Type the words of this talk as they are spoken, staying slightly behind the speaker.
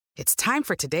It's time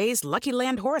for today's Lucky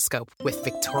Land horoscope with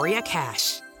Victoria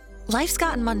Cash. Life's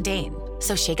gotten mundane,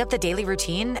 so shake up the daily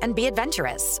routine and be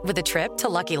adventurous with a trip to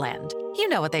Lucky Land. You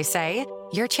know what they say,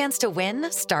 your chance to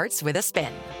win starts with a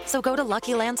spin. So go to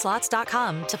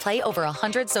LuckyLandSlots.com to play over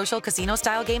 100 social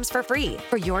casino-style games for free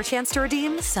for your chance to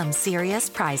redeem some serious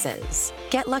prizes.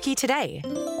 Get lucky today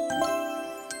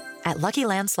at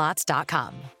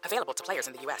LuckyLandSlots.com. Available to players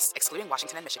in the U.S., excluding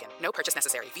Washington and Michigan. No purchase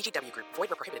necessary. VGW Group. Void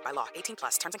where prohibited by law.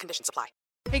 18+. Terms and conditions apply.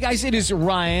 Hey guys, it is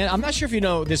Ryan. I'm not sure if you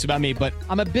know this about me, but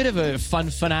I'm a bit of a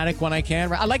fun fanatic when I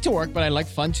can. I like to work, but I like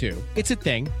fun too. It's a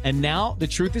thing. And now the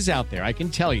truth is out there. I can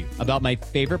tell you about my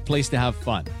favorite place to have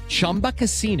fun. Chumba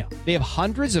Casino. They have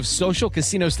hundreds of social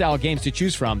casino style games to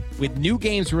choose from with new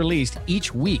games released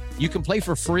each week. You can play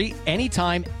for free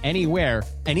anytime, anywhere.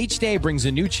 And each day brings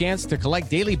a new chance to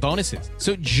collect daily bonuses.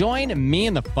 So join me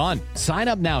in the fun. Sign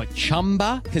up now at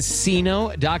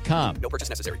ChumbaCasino.com. No purchase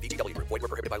necessary. VGW Group. Void where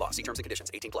prohibited by law. See terms and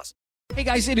conditions. 18+. Hey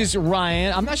guys, it is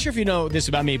Ryan. I'm not sure if you know this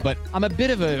about me, but I'm a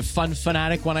bit of a fun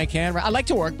fanatic when I can. I like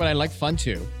to work, but I like fun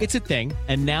too. It's a thing.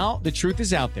 And now the truth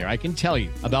is out there. I can tell you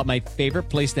about my favorite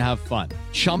place to have fun.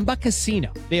 Chumba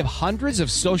Casino. They have hundreds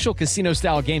of social casino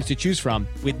style games to choose from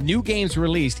with new games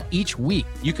released each week.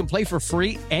 You can play for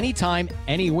free anytime,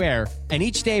 anywhere. And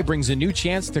each day brings a new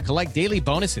chance to collect daily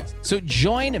bonuses. So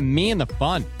join me in the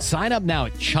fun. Sign up now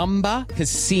at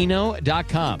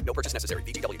ChumbaCasino.com. No purchase necessary.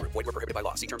 VGW Group. Void where prohibited by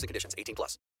law. See terms and conditions.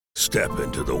 18+. Step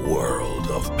into the world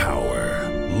of power,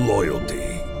 loyalty,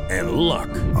 and luck.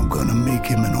 I'm gonna make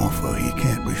him an offer he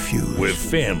can't refuse. With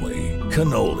family,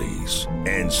 cannolis,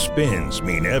 and spins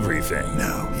mean everything.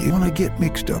 Now, you wanna get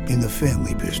mixed up in the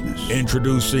family business.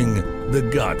 Introducing The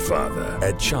Godfather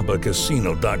at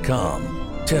ChumbaCasino.com.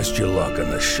 Test your luck in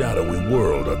the shadowy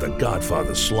world of The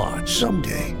Godfather slot.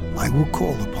 Someday, I will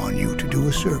call upon you to do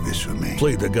a service for me.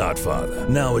 Play The Godfather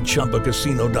now at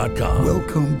ChumbaCasino.com.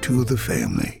 Welcome to the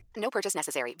family. No purchase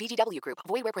necessary. VGW Group.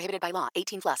 Void where prohibited by law.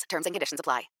 18+. Terms and conditions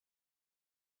apply.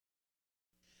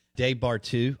 Dave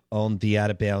Bartu on the Out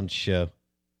of Bounds show.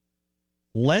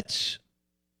 Let's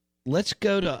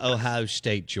go to Ohio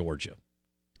State, Georgia.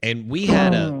 And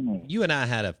you and I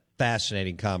had a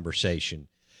fascinating conversation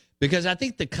because I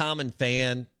think the common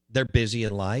fan, they're busy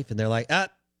in life and they're like,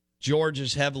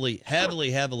 Georgia's heavily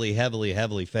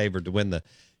favored to win the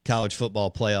college football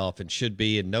playoff and should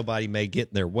be, and nobody may get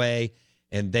in their way,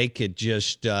 and they could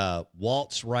just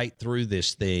waltz right through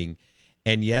this thing.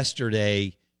 And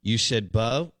yesterday you said,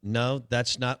 Bo, no,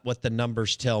 that's not what the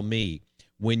numbers tell me.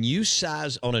 When you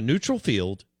size on a neutral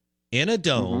field, in a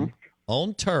dome,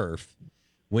 on turf,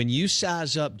 when you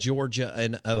size up Georgia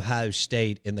and Ohio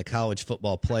State in the college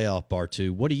football playoff, Bartu,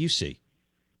 what do you see?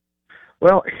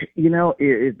 Well,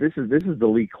 this is the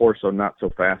Lee Corso not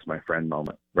so fast, my friend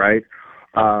moment, right?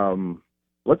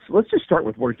 Let's just start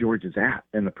with where Georgia's at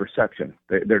in the perception.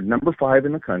 They're number 5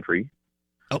 in the country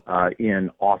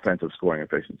in offensive scoring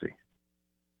efficiency.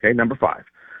 Okay, number 5.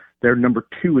 They're number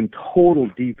 2 in total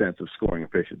defensive scoring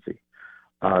efficiency.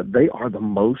 They are the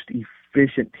most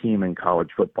efficient team in college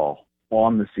football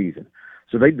on the season.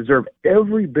 So they deserve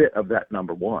every bit of that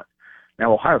number 1.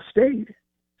 Now, Ohio State is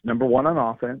number 1 on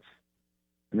offense,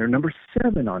 and they're number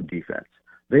 7 on defense.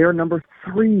 They are number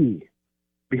 3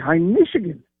 behind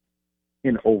Michigan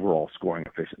in overall scoring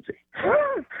efficiency.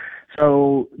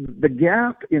 So the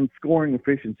gap in scoring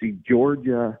efficiency,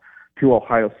 Georgia to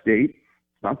Ohio State,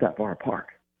 not that far apart.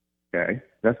 Okay,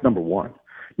 that's number 1.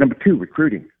 Number 2,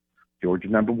 recruiting. Georgia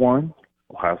number 1,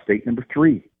 Ohio State number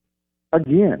 3.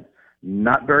 Again,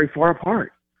 not very far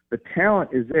apart. The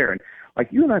talent is there. And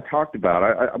like you and I talked about,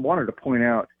 I wanted to point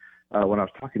out when I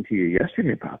was talking to you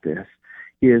yesterday about this,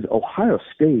 is Ohio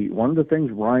State, one of the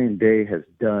things Ryan Day has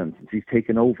done since he's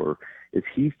taken over is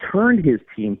he's turned his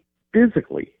team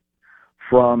physically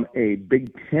from a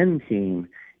Big Ten team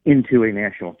into a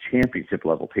national championship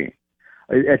level team.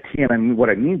 What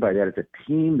I mean by that is a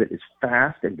team that is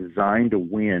fast and designed to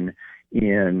win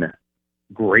in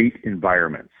great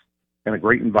environments. And a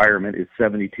great environment is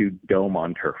 72 dome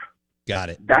on turf. Got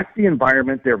it. That's the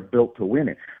environment they're built to win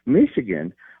in.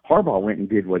 Michigan, Harbaugh went and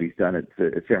did what he's done at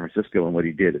San Francisco and what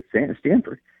he did at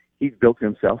Stanford. He's built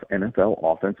himself NFL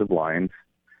offensive lines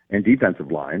and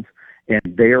defensive lines, and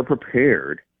they are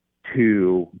prepared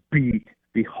to beat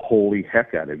the holy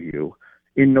heck out of you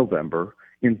in November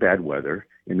in bad weather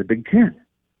in the Big Ten.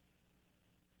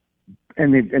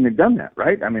 And they've done that,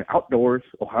 right? I mean, outdoors,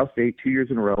 Ohio State 2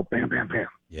 years in a row, bam, bam, bam.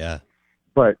 Yeah.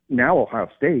 But now Ohio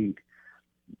State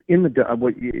in the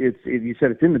you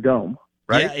said it's in the dome,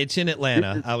 right? Yeah, it's in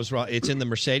Atlanta. I was wrong. It's in the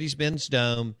Mercedes-Benz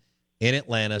Dome in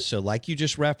Atlanta. So, like you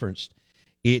just referenced,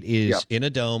 it is in a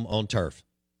dome on turf.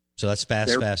 So that's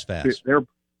fast.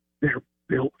 they're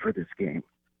built for this game.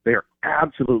 They are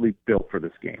absolutely built for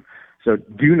this game. So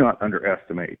do not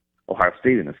underestimate Ohio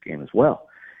State in this game as well.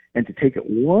 And to take it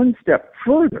one step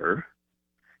further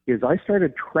is I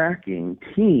started tracking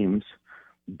teams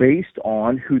based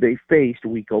on who they faced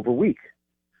week over week.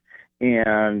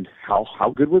 And how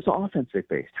good was the offense they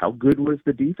faced? How good was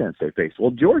the defense they faced?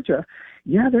 Well, Georgia,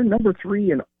 yeah, they're number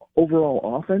 3 in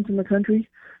overall offense in the country.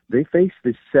 They faced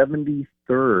the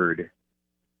 73rd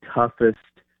toughest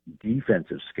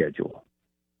defensive schedule.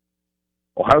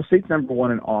 Ohio State's number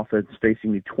 1 in offense,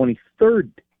 facing the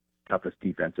 23rd toughest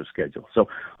defensive schedule. So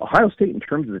Ohio State, in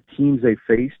terms of the teams they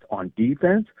faced on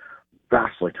defense,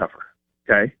 vastly tougher.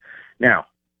 Okay? Now,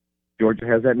 Georgia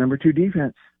has that number 2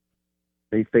 defense.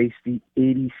 They face the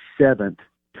 87th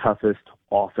toughest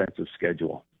offensive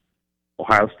schedule.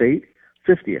 Ohio State,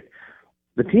 50th.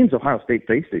 The teams Ohio State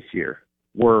faced this year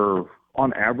were,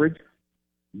 on average,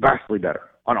 vastly better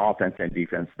on offense and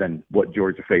defense than what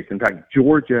Georgia faced. In fact,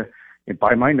 Georgia,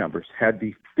 by my numbers, had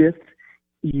the 5th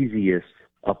easiest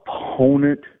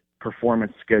opponent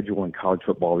performance schedule in college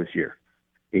football this year.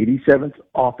 87th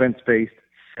offense faced,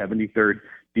 73rd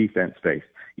defense faced.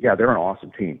 Yeah, they're an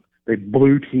awesome team. They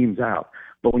blew teams out.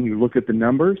 But when you look at the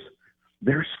numbers,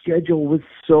 their schedule was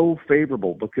so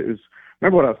favorable because,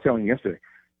 remember what I was telling you yesterday,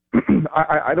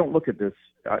 I don't look at this,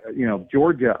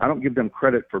 Georgia, I don't give them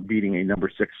credit for beating a number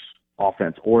 6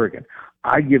 offense, Oregon.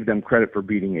 I give them credit for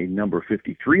beating a number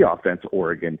 53 offense,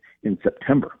 Oregon, in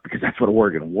September, because that's what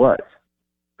Oregon was.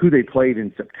 Who they played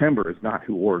in September is not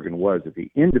who Oregon was at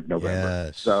the end of November.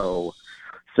 Yes. So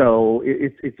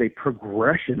it's a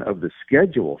progression of the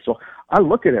schedule. So I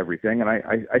look at everything, and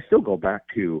I still go back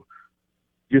to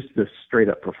just the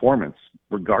straight-up performance,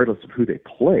 regardless of who they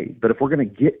play. But if we're going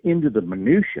to get into the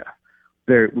minutia,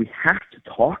 we have to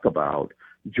talk about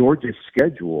Georgia's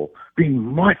schedule being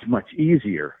much, much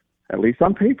easier, at least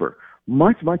on paper,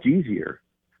 much, much easier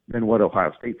than what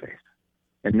Ohio State faced.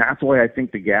 And that's why I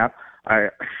think the gap.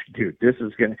 This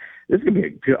is gonna be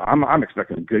a good. I'm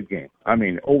expecting a good game. I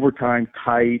mean, overtime,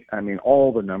 tight. I mean,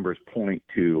 all the numbers point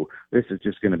to this is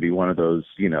just going to be one of those,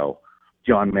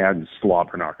 John Madden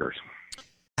slobber knockers.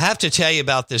 I have to tell you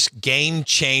about this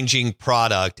game-changing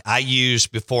product I use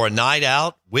before a night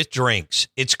out with drinks.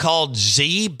 It's called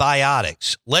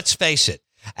Z-Biotics. Let's face it,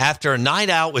 after a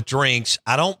night out with drinks,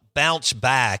 I don't bounce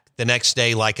back the next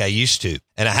day like I used to,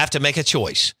 and I have to make a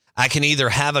choice. I can either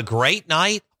have a great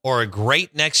night or a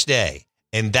great next day,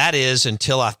 and that is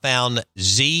until I found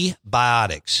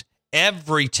Z-Biotics.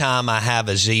 Every time I have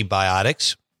a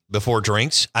Z-Biotics before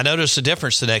drinks, I notice a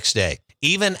difference the next day.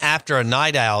 Even after a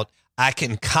night out, I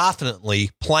can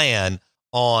confidently plan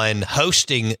on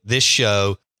hosting this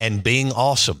show and being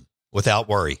awesome without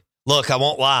worry. Look, I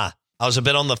won't lie. I was a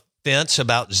bit on the fence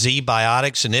about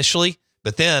Z-Biotics initially,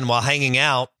 but then while hanging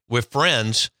out with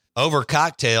friends over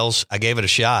cocktails, I gave it a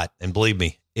shot. And believe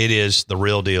me, it is the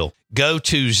real deal. Go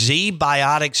to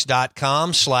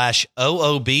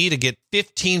zbiotics.com/OOB to get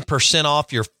 15%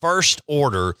 off your first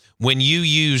order when you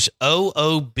use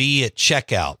OOB at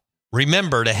checkout.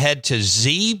 Remember to head to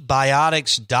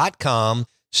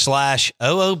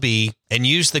zbiotics.com/OOB and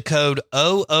use the code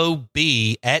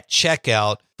OOB at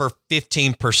checkout for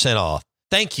 15% off.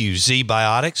 Thank you,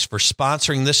 Z-Biotics, for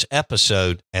sponsoring this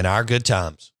episode and our good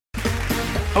times.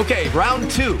 Okay,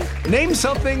 round 2. Name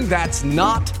something that's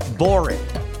not boring.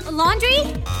 A laundry?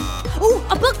 Ooh,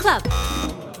 a book club.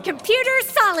 Computer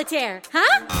solitaire,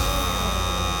 huh?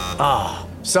 Ah,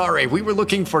 sorry, we were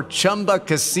looking for Chumba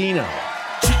Casino.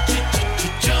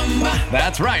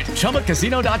 That's right.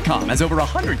 ChumbaCasino.com has over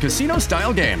 100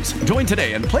 casino-style games. Join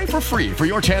today and play for free for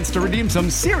your chance to redeem some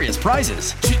serious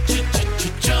prizes.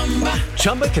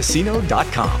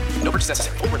 ChumbaCasino.com. No purchase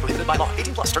necessary. Void where prohibited by law.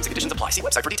 18+. Terms and conditions apply. See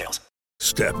website for details.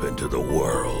 Step into the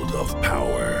world of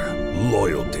power,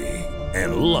 loyalty,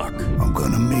 and luck. I'm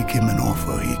going to make him an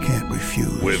offer he can't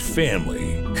refuse. With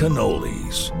family,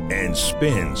 cannolis, and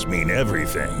spins mean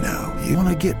everything. Now, you want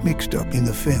to get mixed up in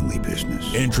the family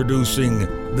business. Introducing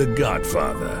The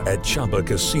Godfather at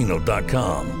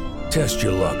ChumbaCasino.com. Test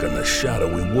your luck in the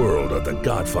shadowy world of The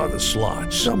Godfather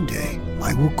slot. Someday,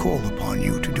 I will call upon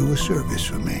you to do a service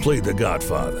for me. Play The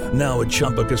Godfather now at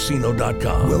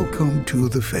ChumbaCasino.com. Welcome to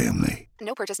the family.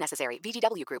 No purchase necessary.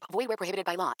 VGW Group. Void where prohibited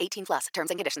by law. 18+.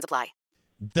 Terms and conditions apply.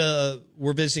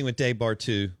 We're visiting with Dave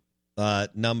Bartoo,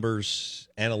 numbers,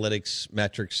 analytics,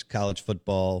 metrics, college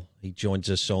football. He joins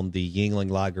us on the Yingling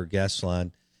Lager guest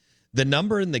line. The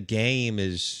number in the game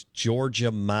is Georgia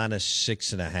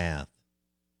 -6.5.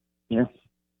 Yeah.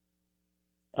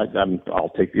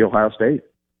 I'll take the Ohio State.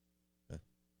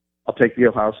 I'll take the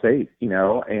Ohio State,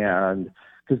 and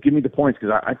Because give me the points,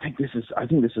 because I think this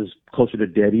is closer to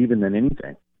dead even than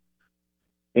anything.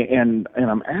 And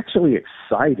I'm actually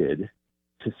excited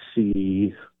to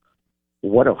see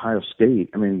what Ohio State.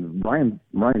 I mean,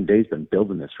 Ryan Day's been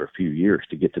building this for a few years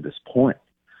to get to this point.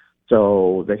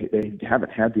 So they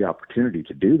haven't had the opportunity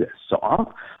to do this. So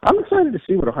I'm excited to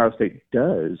see what Ohio State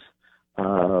does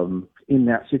in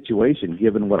that situation,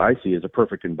 given what I see as a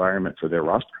perfect environment for their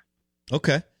roster.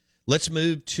 Okay. Let's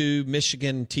move to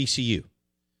Michigan TCU.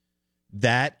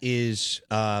 That is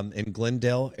in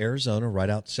Glendale, Arizona, right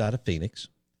outside of Phoenix.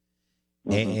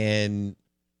 Mm-hmm. And,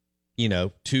 you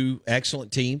know, two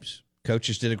excellent teams.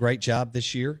 Coaches did a great job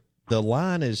this year. The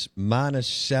line is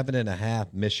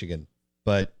 -7.5 Michigan,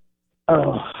 but you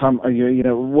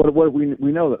know what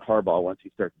we know that Harbaugh, once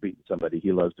he starts beating somebody,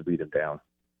 he loves to beat him down,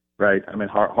 right? I mean,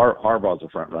 Harbaugh's a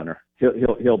front runner.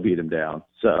 He'll beat him down.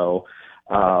 So,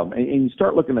 and you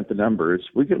start looking at the numbers.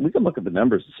 We can look at the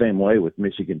numbers the same way with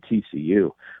Michigan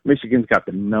TCU. Michigan's got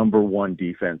the #1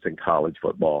 defense in college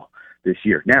football this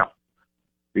year. Now,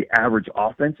 the average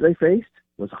offense they faced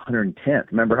was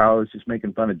 110th. Remember how I was just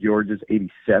making fun of Georgia's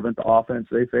 87th offense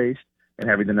they faced and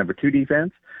having the #2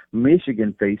 defense?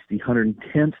 Michigan faced the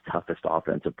 110th toughest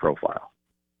offensive profile.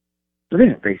 So they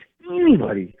didn't face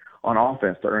anybody on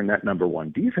offense to earn that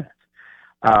 #1 defense.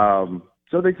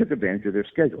 So they took advantage of their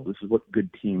schedule. This is what good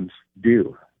teams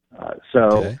do.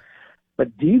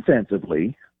 But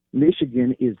defensively,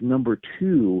 Michigan is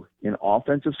 #2 in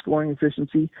offensive scoring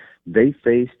efficiency. They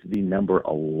faced the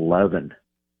 #11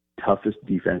 toughest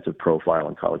defensive profile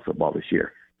in college football this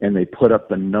year, and they put up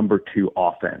the #2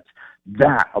 offense.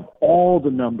 That, of all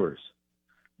the numbers,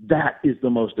 that is the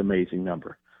most amazing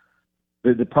number.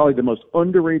 Probably the most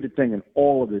underrated thing in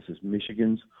all of this is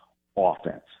Michigan's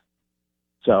offense.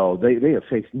 So they have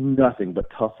faced nothing but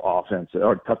tough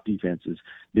tough defenses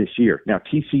this year. Now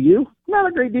TCU, not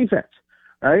a great defense,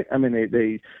 right? I mean,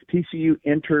 TCU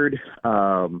entered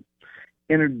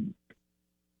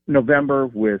November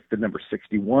with the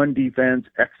 #61 defense,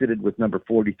 exited with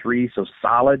 #43, so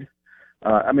solid.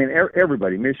 I mean,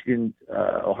 everybody, Michigan,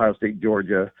 Ohio State,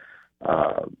 Georgia,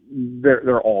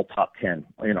 they're all top 10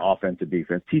 in offensive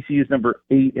defense. TCU is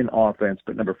 #8 in offense,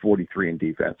 but #43 in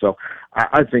defense. So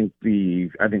I think the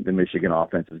Michigan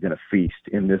offense is going to feast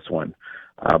in this one.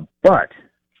 But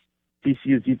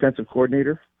TCU's defensive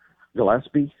coordinator,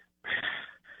 Gillespie,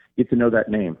 get to know that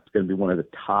name. It's going to be one of the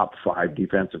top 5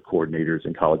 defensive coordinators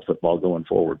in college football going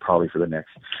forward, probably for the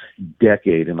next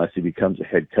decade, unless he becomes a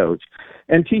head coach.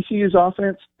 And TCU's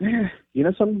offense, you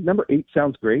know, some #8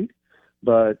 sounds great,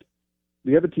 but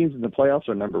the other teams in the playoffs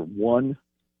are #1,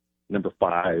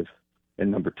 #5,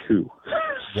 and #2.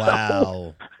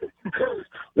 Wow.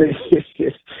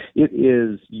 It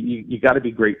is, you got to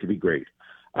be great to be great.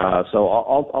 So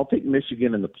I'll take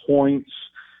Michigan in the points.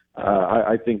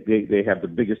 I think they have the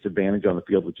biggest advantage on the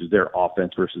field, which is their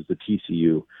offense versus the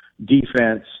TCU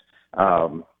defense.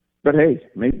 But hey,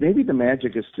 maybe the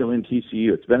magic is still in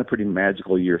TCU. It's been a pretty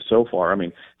magical year so far. I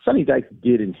mean, Sonny Dykes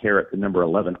did inherit the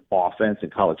 #11 offense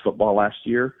in college football last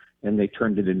year, and they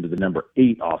turned it into the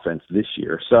 #8 offense this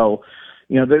year. So,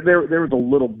 you know, there was a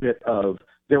little bit of,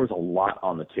 there was a lot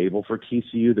on the table for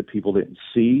TCU that people didn't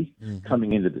see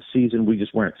coming into the season. We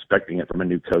just weren't expecting it from a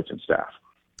new coach and staff.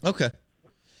 Okay.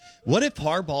 What if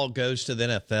Harbaugh goes to the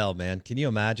NFL, man? Can you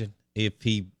imagine if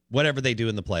whatever they do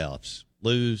in the playoffs,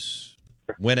 lose,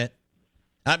 win it?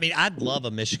 I mean, I'd love a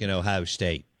Michigan-Ohio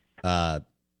State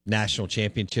national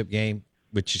championship game,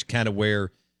 which is kind of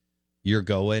where you're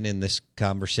going in this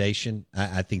conversation.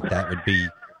 I think that would be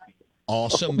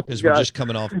awesome because we're just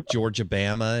coming off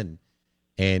Georgia-Bama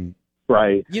and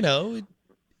right. You know,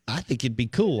 I think it'd be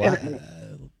cool.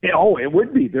 It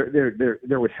would be.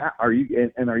 There would have. Are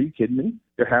you kidding me?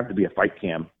 There have to be a fight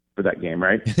cam for that game,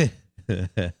 right?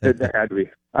 there had to be.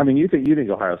 I mean, you think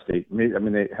Ohio State? I mean,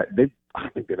 I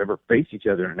don't think they've ever faced each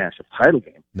other in a national title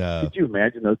game. No. Could you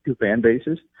imagine those two fan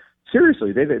bases?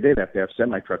 Seriously, they'd have to have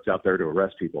semi trucks out there to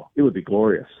arrest people. It would be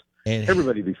glorious. And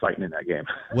everybody would be fighting in that game.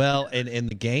 Well, and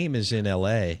the game is in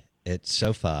L.A. at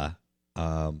SoFi.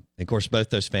 Of course, both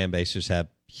those fan bases have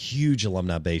huge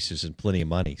alumni bases and plenty of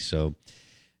money. So.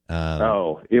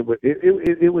 It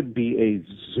would be a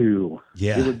zoo.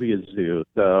 Yeah, it would be a zoo.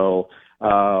 So,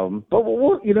 but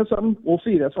we'll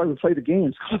see. That's why we play the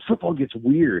games. College football gets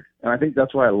weird, and I think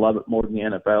that's why I love it more than the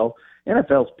NFL.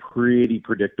 NFL's pretty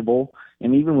predictable,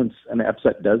 and even when an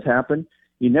upset does happen,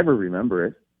 you never remember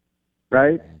it,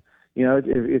 right? You know,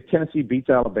 if Tennessee beats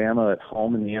Alabama at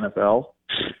home in the NFL,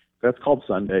 that's called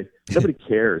Sunday. Nobody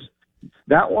cares.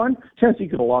 That one, Tennessee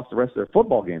could have lost the rest of their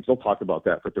football games. They'll talk about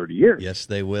that for 30 years. Yes,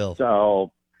 they will.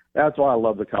 So that's why I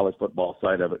love the college football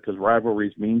side of it, because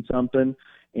rivalries mean something.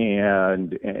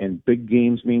 and big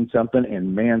games mean something.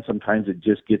 And man, sometimes it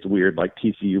just gets weird, like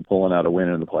TCU pulling out a win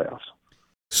in the playoffs.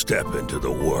 Step into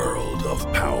the world of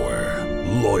power,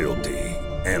 loyalty,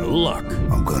 and luck.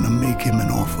 I'm going to make him an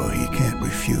offer he can't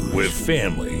refuse. With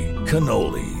family,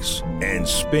 cannolis, and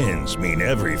spins mean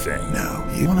everything. Now,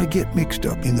 you want to get mixed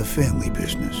up in the family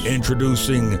business.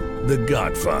 Introducing The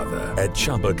Godfather at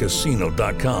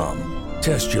ChumbaCasino.com.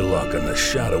 Test your luck in the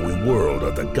shadowy world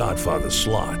of The Godfather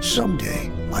slot.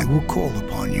 Someday, I will call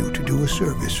upon you to do a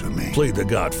service for me. Play The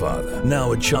Godfather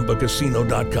now at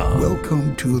ChumbaCasino.com.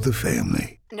 Welcome to the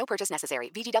family. No purchase necessary.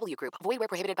 VGW Group. Void where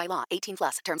prohibited by law. 18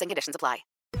 plus. Terms and conditions apply.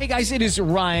 Hey guys, it is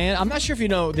Ryan. I'm not sure if you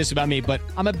know this about me, but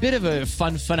I'm a bit of a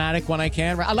fun fanatic when I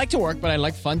can. I like to work, but I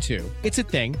like fun too. It's a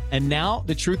thing. And now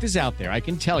the truth is out there. I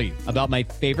can tell you about my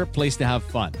favorite place to have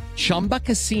fun. Chumba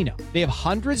Casino. They have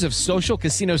hundreds of social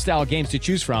casino style games to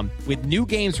choose from with new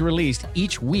games released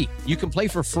each week. You can play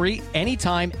for free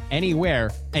anytime,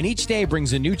 anywhere. And each day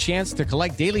brings a new chance to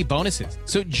collect daily bonuses.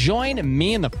 So join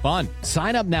me in the fun.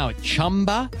 Sign up now at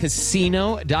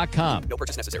ChumbaCasino.com. No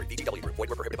purchase necessary. VGW Group. Void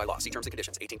where prohibited by law. See terms and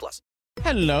conditions. 18 plus.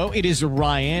 Hello, it is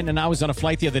Ryan, and I was on a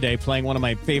flight the other day playing one of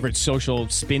my favorite social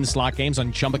spin slot games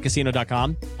on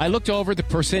ChumbaCasino.com. I looked over at the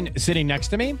person sitting next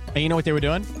to me, and you know what they were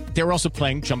doing? They were also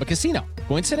playing Chumba Casino.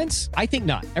 Coincidence? I think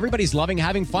not. Everybody's loving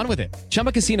having fun with it.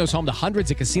 Chumba Casino is home to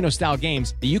hundreds of casino-style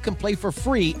games that you can play for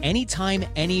free anytime,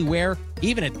 anywhere,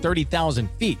 even at 30,000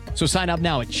 feet. So sign up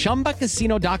now at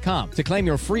ChumbaCasino.com to claim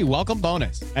your free welcome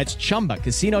bonus. That's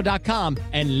ChumbaCasino.com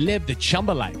and live the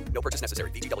Chumba life. No purchase necessary.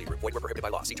 VGW Group. Void where prohibited by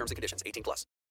law. See terms and conditions. 18 plus.